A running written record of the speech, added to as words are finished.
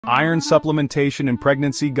Iron supplementation in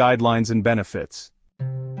pregnancy guidelines and benefits.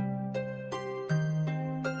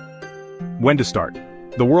 When to start?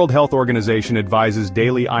 The World Health Organization advises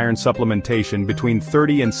daily iron supplementation between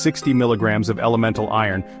 30 and 60 milligrams of elemental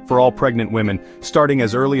iron for all pregnant women, starting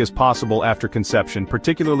as early as possible after conception,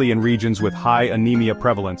 particularly in regions with high anemia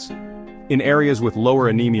prevalence. In areas with lower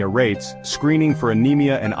anemia rates, screening for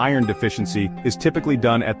anemia and iron deficiency is typically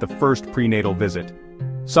done at the first prenatal visit.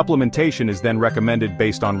 Supplementation is then recommended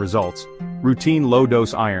based on results. Routine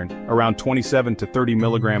low-dose iron, around 27 to 30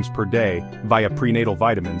 milligrams per day, via prenatal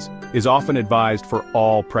vitamins, is often advised for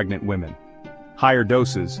all pregnant women. Higher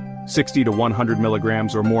doses, 60 to 100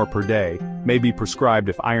 milligrams or more per day, may be prescribed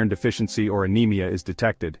if iron deficiency or anemia is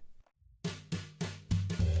detected.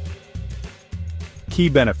 Key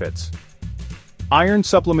benefits. Iron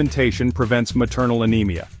supplementation prevents maternal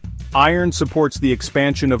anemia. Iron supports the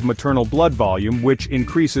expansion of maternal blood volume, which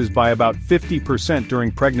increases by about 50%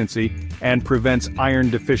 during pregnancy and prevents iron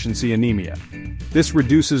deficiency anemia. This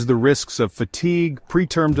reduces the risks of fatigue,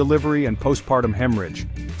 preterm delivery, and postpartum hemorrhage.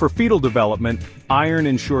 For fetal development, iron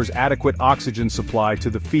ensures adequate oxygen supply to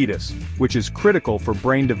the fetus, which is critical for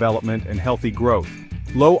brain development and healthy growth.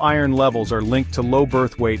 Low iron levels are linked to low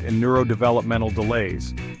birth weight and neurodevelopmental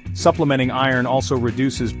delays. Supplementing iron also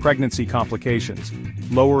reduces pregnancy complications,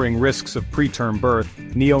 lowering risks of preterm birth,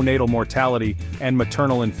 neonatal mortality, and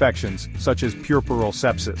maternal infections, such as puerperal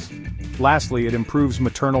sepsis. Lastly, it improves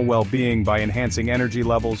maternal well-being by enhancing energy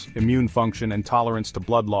levels, immune function, and tolerance to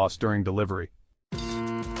blood loss during delivery.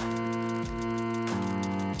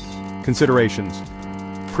 Considerations.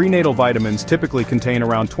 Prenatal vitamins typically contain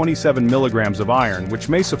around 27 milligrams of iron, which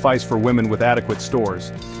may suffice for women with adequate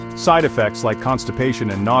stores. Side effects like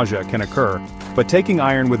constipation and nausea can occur, but taking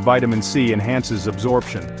iron with vitamin C enhances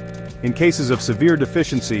absorption. In cases of severe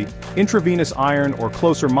deficiency, intravenous iron or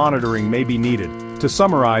closer monitoring may be needed. To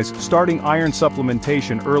summarize, starting iron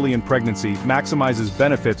supplementation early in pregnancy maximizes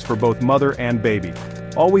benefits for both mother and baby.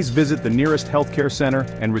 Always visit the nearest healthcare center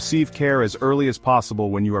and receive care as early as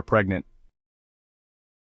possible when you are pregnant.